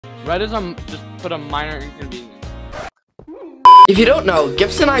Red is just put a minor inconvenience. If you don't know,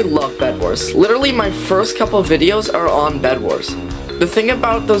 Gibbs and I love Bedwars. Literally, my first couple of videos are on Bedwars. The thing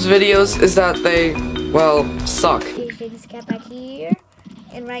about those videos is that they, well, suck. Get back here.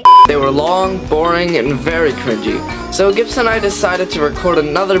 And right. They were long, boring, and very cringy. So Gibbs and I decided to record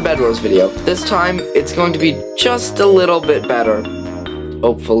another Bedwars video. This time, it's going to be just a little bit better.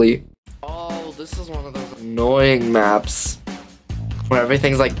 Hopefully. Oh, this is one of those annoying maps where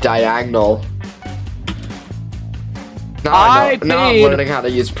everything's like diagonal. Now I'm learning how to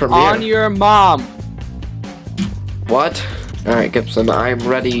use Premiere. On your mom. What? Alright, Gibson, I'm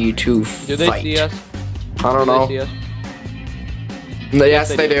ready to fight. Do they see us? I don't know.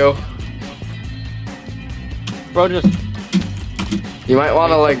 Yes, they do. Bro, just... You might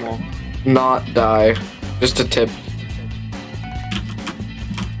want to, like, not die. Just a tip.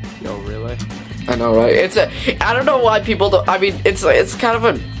 Yo, really? I know, right? It's a... I don't know why people don't... I mean, it's kind of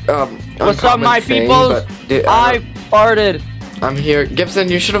a, What's up, my thing, peoples? I farted. I'm here. Gibson,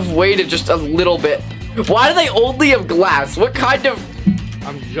 you should have waited just a little bit. Why do they only have glass? What kind of...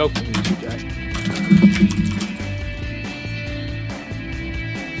 I'm joking, Jack.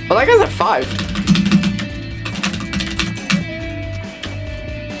 Well, that guy's at 5.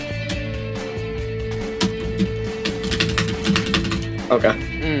 Okay.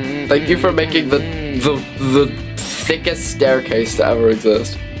 Thank you for making the thickest staircase to ever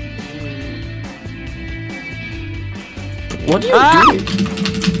exist. What are you doing?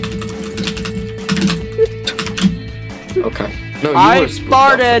 Okay. No, you I were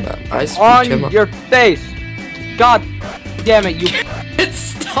farted on your face. God damn it, you.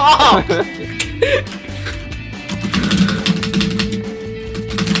 Stop!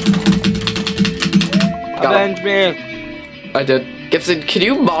 Avenge me. I did. Gibson, can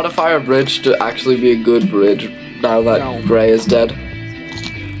you modify our bridge to actually be a good bridge now that Gray is dead?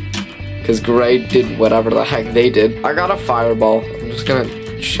 Because Gray did whatever the heck they did. I got a fireball. I'm just gonna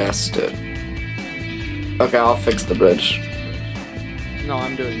chest it. Okay, I'll fix the bridge. No,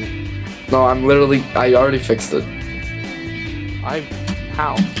 I'm doing it. No, I already fixed it.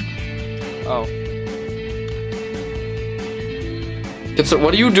 How? Oh. Gibson,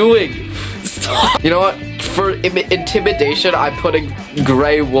 what are you doing? Stop. You know what? For intimidation, I'm putting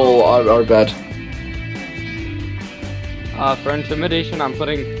gray wool on our bed. For intimidation, I'm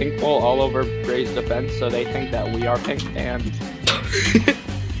putting pink wool all over Gray's defense, so they think that we are pink, and...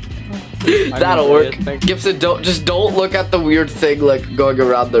 That'll work. Gibson, don't look at the weird thing, like, going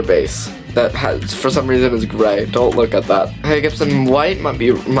around their base. That has, for some reason, is gray. Don't look at that. Hey, Gibson, white might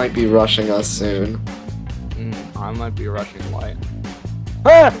be rushing us soon. I might be rushing white.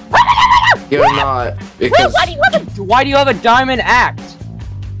 You're not, because... Why do you have a diamond axe?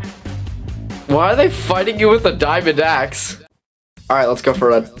 Why are they fighting you with a diamond axe? Alright, let's go for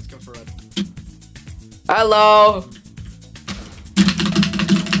red. Hello!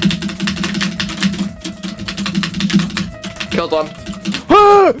 Killed one.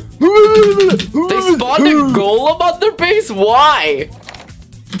 They spawned a golem on their base? Why?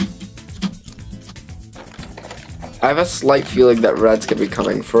 I have a slight feeling that red's gonna be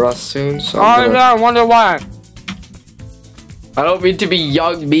coming for us soon, so I wonder why. I don't mean to be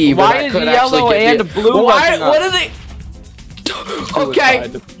young me, but why that could is yellow and blue? Why? What are they? Okay.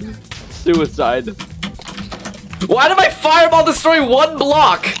 Suicide. Why did my fireball destroy one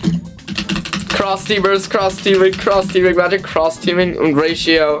block? Cross teamers, cross teaming magic, cross teaming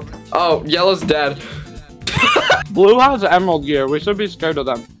ratio. Oh, yellow's dead. Blue has emerald gear. We should be scared of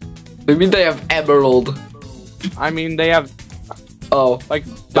them. I mean they have emerald. I mean they have like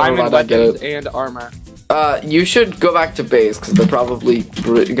diamond weapons and armor. You should go back to base because they're probably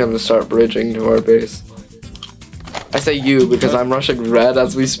gonna start bridging to our base. I say you because I'm rushing red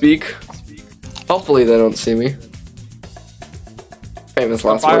as we speak. Hopefully they don't see me. Famous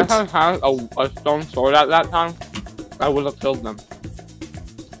last words. If I had a stone sword at that time, I would have killed them.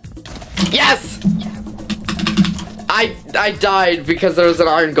 Yes! I died because there was an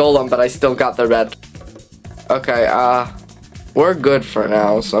iron golem, but I still got the red. Okay, we're good for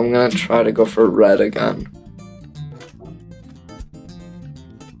now, so I'm gonna try to go for red again.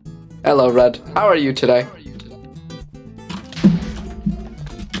 Hello, red. How are you today?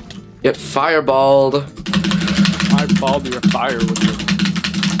 Get fireballed. Fireballed your fire with me.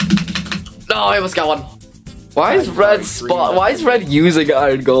 No, I almost got one. Why is red using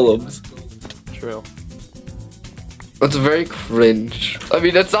iron golems? True. That's very cringe. I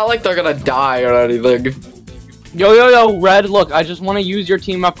mean, it's not like they're gonna die or anything. Yo, red, look, I just want to use your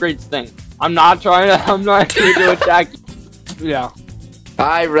team upgrades thing. I'm not trying to attack you. Yeah.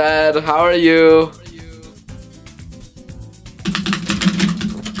 Hi, red, how are you?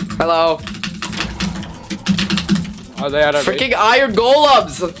 Hello. Are they at our Freaking iron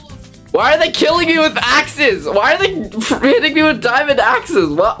golems! Why are they killing me with axes? Why are they hitting me with diamond axes?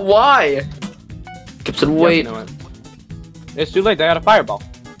 What? Why? Gibson, wait. It's too late. They got a fireball.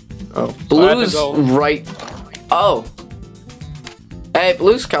 Oh, blue's right. Oh. Hey,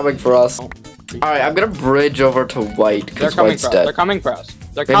 blue's coming for us. Alright, I'm gonna bridge over to white because white's dead. They're coming for us.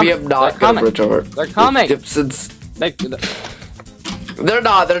 They're coming. Maybe I'm not gonna bridge over. They're coming. Gibson's. They're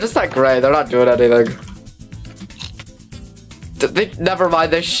not. They're just that gray. They're not doing anything. Never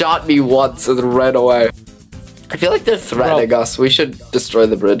mind. They shot me once and then ran away. I feel like they're threatening us. We should destroy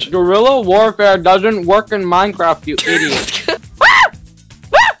the bridge. Guerrilla warfare doesn't work in Minecraft, you idiot.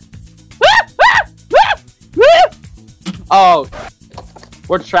 Oh,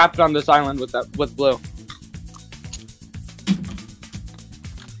 we're trapped on this island with blue.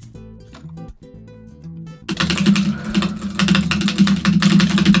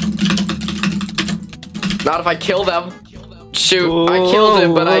 Not if I kill them. Shoot, I killed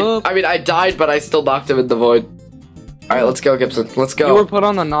him, but I mean, I died, but I still knocked him in the void. All right, let's go, Gibson. Let's go. You were put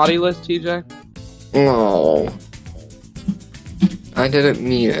on the naughty list, TJ. No, I didn't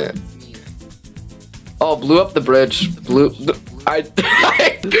mean it. Oh, blew up the bridge.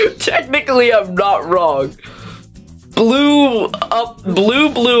 Technically, I'm not wrong. Blew up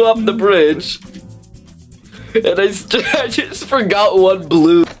the bridge, and I just forgot one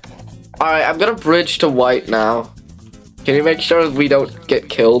blue. All right, I'm gonna bridge to white now. Can you make sure we don't get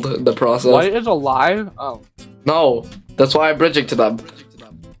killed in the process? White is alive? Oh. No, that's why I'm bridging to them.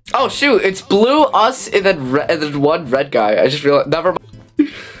 Oh shoot, it's blue, us, and then one red guy. I just realized. Never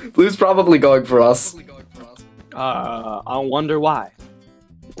mind. Blue's probably going for us. I wonder why.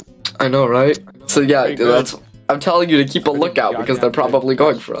 I know, right? So yeah, that's. I'm telling you to keep a lookout because they're probably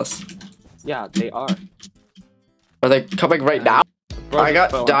going for us. Yeah, they are. Are they coming right now? I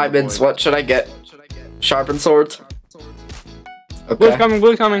got diamonds. What should I get? Sharpened swords. Okay. Blue's coming.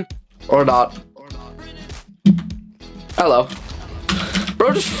 Blue's coming. Or not. Hello.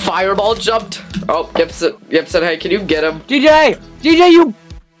 Bro just fireball jumped. Oh, Gibson, hey, can you get him? DJ, you.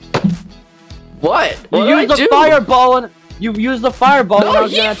 What? What You used the fireball and you used the fireball. No,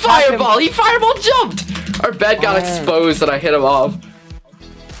 he fireball. He fireball jumped. Our bed got exposed and I hit him off.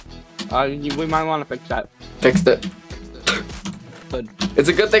 We might want to fix that. Fixed it. Good. It's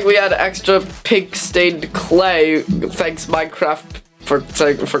a good thing we had extra pink stained clay. Thanks Minecraft for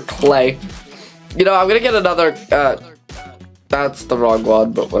clay. You know, I'm gonna get another. That's the wrong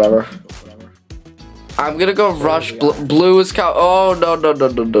one, but whatever. I'm gonna go rush. Blue is coming. Oh no.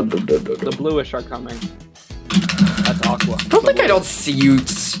 The bluish are coming. That's aqua. Don't think I don't see you,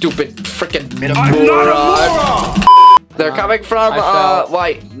 stupid freaking moron. They're coming from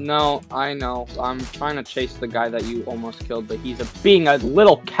white. No, I know. I'm trying to chase the guy that you almost killed, but he's being a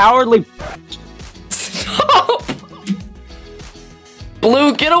little cowardly. Stop!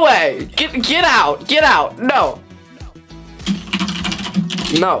 Blue, get away! Get out! Get out! No!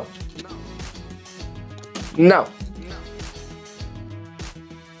 No! No!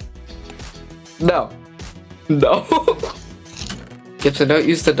 No! No! Gibson, don't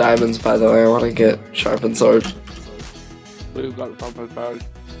use the diamonds, by the way. I want to get sharpened sword. Blue got sharpened sword.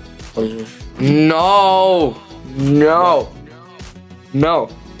 No! No! No!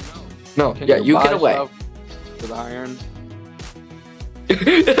 No! Yeah, you get away. With iron.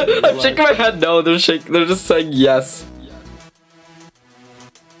 I'm shaking my head. No, they're just saying yes.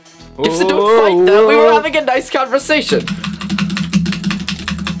 Gibson, don't fight them. We were having a nice conversation.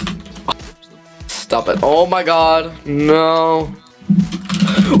 Stop it. Oh my god. No.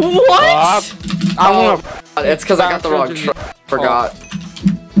 What? It's because I got the wrong truck. Forgot.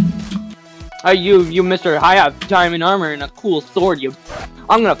 You Mr. I have diamond armor and a cool sword, you.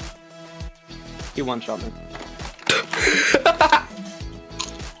 I'm gonna. He one-shot me.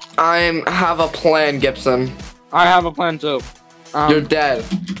 I have a plan, Gibson. I have a plan too. You're dead.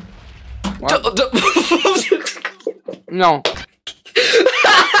 No.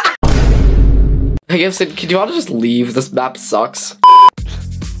 Hey Gibson, can you want to just leave? This map sucks.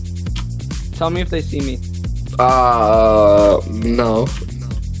 Tell me if they see me. No.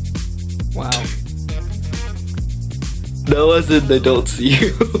 Wow. No as in they don't see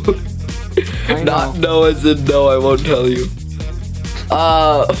you. Not no as in no, I won't tell you.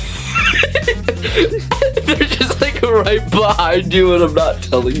 They're just like right behind you and I'm not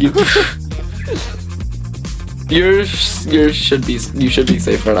telling you. You should be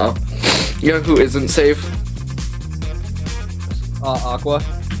safe for now. You know who isn't safe? Aqua.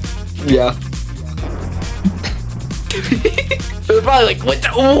 Yeah. They're probably like,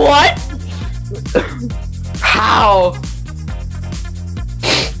 what? How?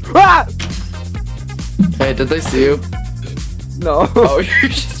 Ah! Hey, did they see you? No. Oh, you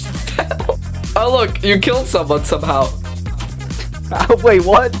just fell. Oh, look, you killed someone somehow. Wait,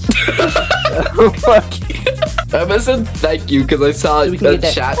 what? Emma said thank you because I saw So we can the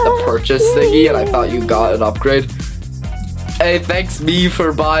get chat the purchase thingy and I thought you got an upgrade. Hey, thanks me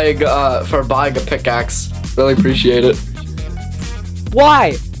for buying a pickaxe. Really appreciate it.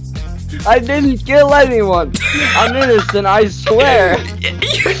 Why? I didn't kill anyone. I'm innocent, I swear. You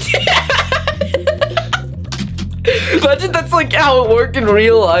did. Imagine that's like how it worked in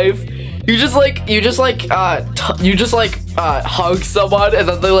real life. You just hug someone and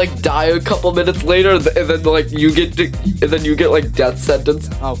then they like die a couple minutes later and then like you get like death sentence.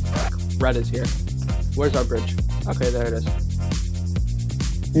 Oh, red is here. Where's our bridge? Okay, there it is.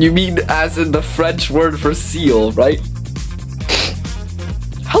 You mean as in the French word for seal, right?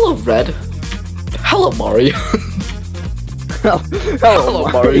 Hello, Red. Hello, Mario. Hello,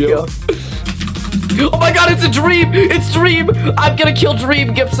 Mario. Oh my god, it's a dream! It's Dream! I'm gonna kill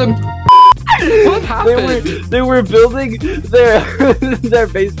Dream, Gibson! What happened? They were building their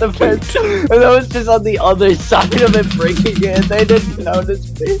base defense, and I was just on the other side of it breaking it. They didn't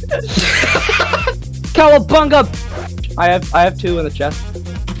notice me. Cowabunga! I have 2 in the chest.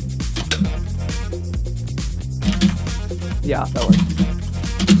 Yeah, that works.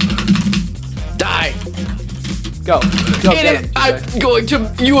 Die! Go get him,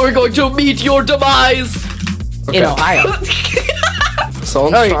 You are going to meet your demise! Okay. In Ohio.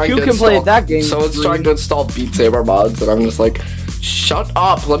 Someone's trying to install Beat Saber mods, and I'm just like, shut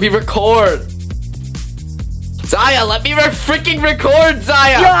up, let me record! Zaya, let me freaking record,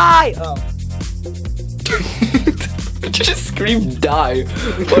 Zaya! Die! Oh. Just scream die.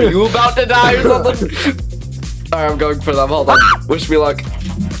 Are you about to die or something? Alright, I'm going for them, hold on. Wish me luck.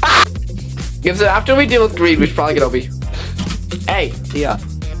 Gibson, after we deal with green, we should probably get OB. Hey! Yeah.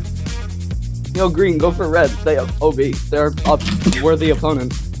 Yo, green, go for red. Stay up. OB. They're up. Worthy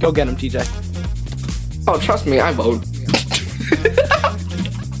opponent. Go get him, TJ. Oh, trust me, I won't.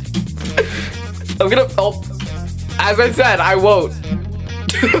 I'm gonna. Oh. As I said, I won't.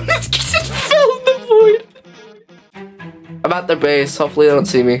 Just fell in the void. I'm at their base. Hopefully, they don't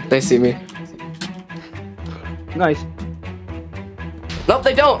see me. They see me. Nice. Nope,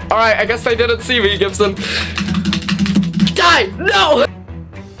 they don't. Alright, I guess they didn't see me, Gibson. Die! No!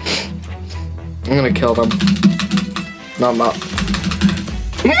 I'm gonna kill them. No, I'm not.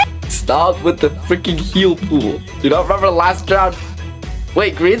 Stop with the freaking heal pool. Do you not remember the last round?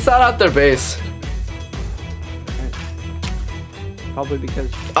 Wait, green's not at their base. Probably because...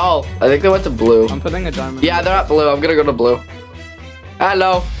 Oh, I think they went to blue. I'm putting a diamond. Yeah, they're at blue. I'm gonna go to blue.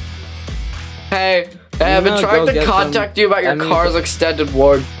 Hello. Hey. Hey, I've been trying to contact you about your car's extended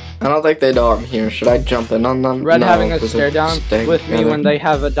ward. I don't think they know I'm here. Should I jump in on them? Red no, having a stare down with me together. when they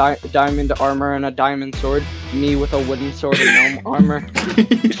have a diamond armor and a diamond sword. Me with a wooden sword and no armor.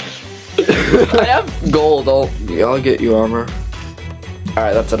 I have gold. I'll get you armor.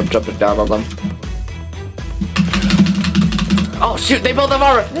 Alright, that's it. I'm jumping down on them. Oh shoot, they both have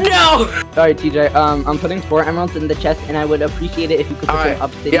armor! No! Alright, TJ, I'm putting 4 emeralds in the chest, and I would appreciate it if you could put some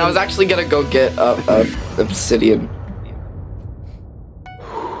obsidian. Yeah, I was actually gonna go get obsidian.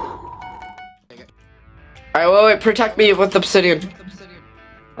 Alright, wait, protect me with obsidian.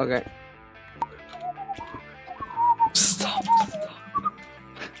 Okay. Stop.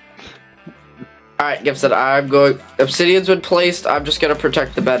 Alright, Gibson, I'm going. Obsidian's been placed. I'm just gonna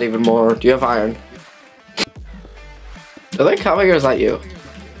protect the bed even more. Do you have iron? Are they coming or is that you?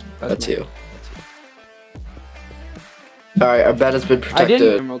 That's you. Alright, our bed has been protected. I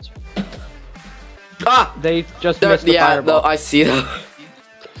didn't emeralds. Ah! They just missed the fireball. No, I see that.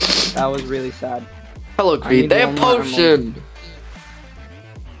 That was really sad. Hello, Creed. They have potion!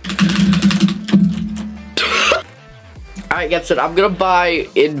 Alright, Gibson, I'm gonna buy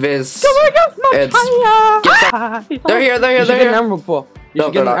Invis. They're here, they're here, they're here. You should get an emerald pearl. You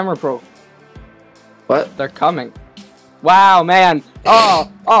should get an emerald pearl. What? They're coming. Wow, man.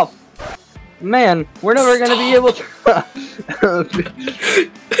 Oh, man. We're never gonna be able to.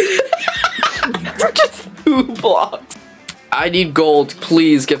 Just 2 blocks. I need gold,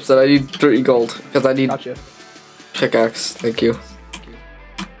 please, Gibson. I need 3 gold because I need pickaxe. Thank you.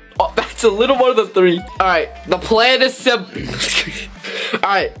 Oh, that's a little more than 3. All right, the plan is simple. All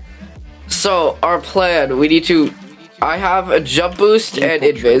right, so our plan, we need to. I have a jump boost and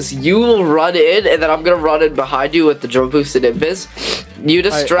invis. You will run in, and then I'm gonna run in behind you with the jump boost and invis. You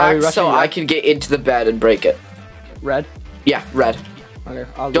distract so I can get into the bed and break it. Red? Yeah, red. Okay,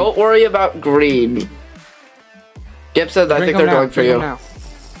 don't worry about green. Gibson, I think they're going for you. Alright,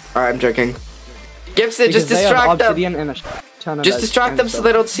 I'm drinking. Gibson, just distract them. turn it Just as distract them so endstone.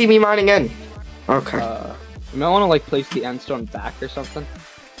 they don't see me mining in. Okay. You might want to like place the endstone back or something.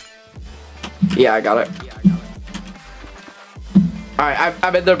 Yeah, I got it. Alright,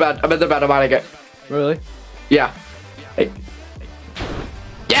 I'm in their bed. I'm mining it. Really? Yeah. Hey.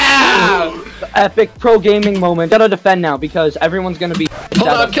 Yeah! The epic pro gaming moment. Gotta defend now because everyone's gonna be. Hold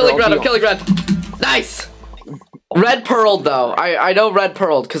on, I'm killing red. Nice! Red pearled though. I know red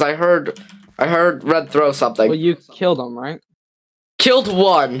pearled because I heard red throw something. Well, you killed him, right? Killed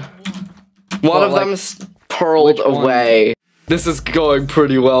one. One Well, of like, them's pearled which one? away. This is going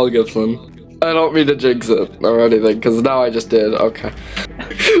pretty well, Gibson. I don't mean to jinx it or anything, because now I just did. Okay.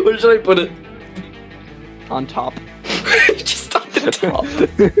 Where should I put it? On top. Just on the top.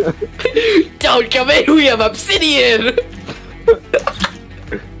 Don't come in, we have obsidian!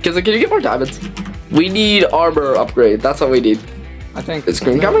 Gibson, can you get more diamonds? We need armor upgrade, that's what we need. I think. Is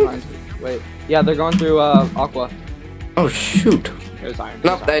green coming? Wait. Yeah, they're going through aqua. Oh, shoot. There's iron.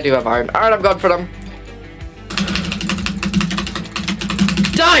 Nope, they do have iron. Alright, I'm going for them.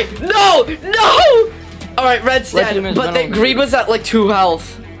 Die! No! No! Alright, red's Red team dead, is but middle green was at like 2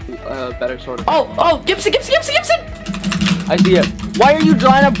 health. Better sort of. Oh, Gibson! I see it. Why are you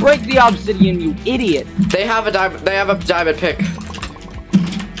trying to break the obsidian, you idiot? They have a diamond pick.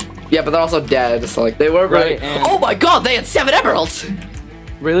 Yeah, but they're also dead, so like, they were Right, ready. and- Oh my god, they had 7 emeralds!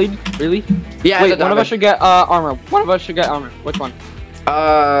 Really? Really? Yeah, Wait, one of us should get armor. One of us should get armor. Which one?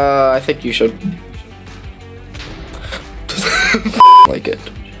 I think you should. Like it.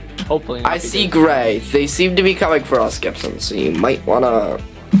 Hopefully not, I see gray. They seem to be coming for us, Gibson, so you might wanna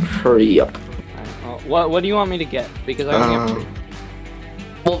hurry up. What do you want me to get? Because I only have 2.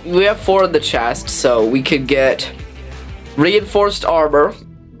 Well, we have 4 in the chest, so we could get reinforced armor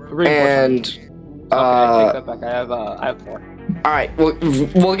and Okay, I take that back. I have 4. all right,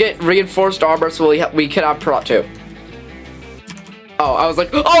 we'll get reinforced armor, so we can have prot 2. Oh, I was like,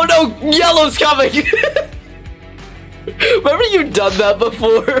 oh no, yellow's coming. Remember you done that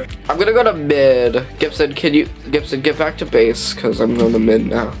before? I'm gonna go to mid. Gibson, Gibson, get back to base, cause I'm going to mid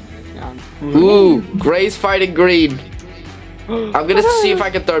now. Yeah. Ooh, gray's fighting green. I'm gonna see if I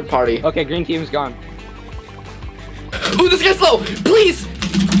can third party. Okay, green team's gone. Ooh, this guy's low! Please!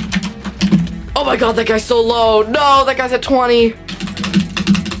 Oh my god, that guy's so low! No, that guy's at 20!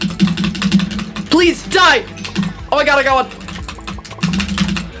 Please, die! Oh my god, I got one!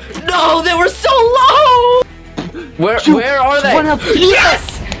 No, they were so low! Where are they?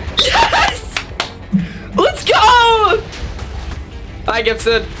 Yes! Yes! Let's go! Hi,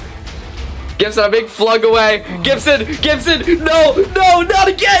 Gibson. Gibson, I'm being flung away. Gibson, no, not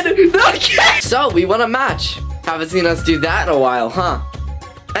again, not again. So, we won a match. Haven't seen us do that in a while, huh?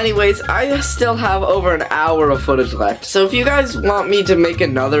 Anyways, I still have over an hour of footage left. So if you guys want me to make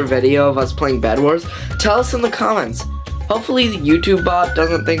another video of us playing Bedwars, tell us in the comments. Hopefully the YouTube bot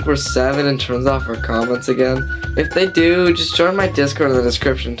doesn't think we're 7 and turns off our comments again. If they do, just join my Discord in the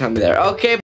description and tell me there. Okay.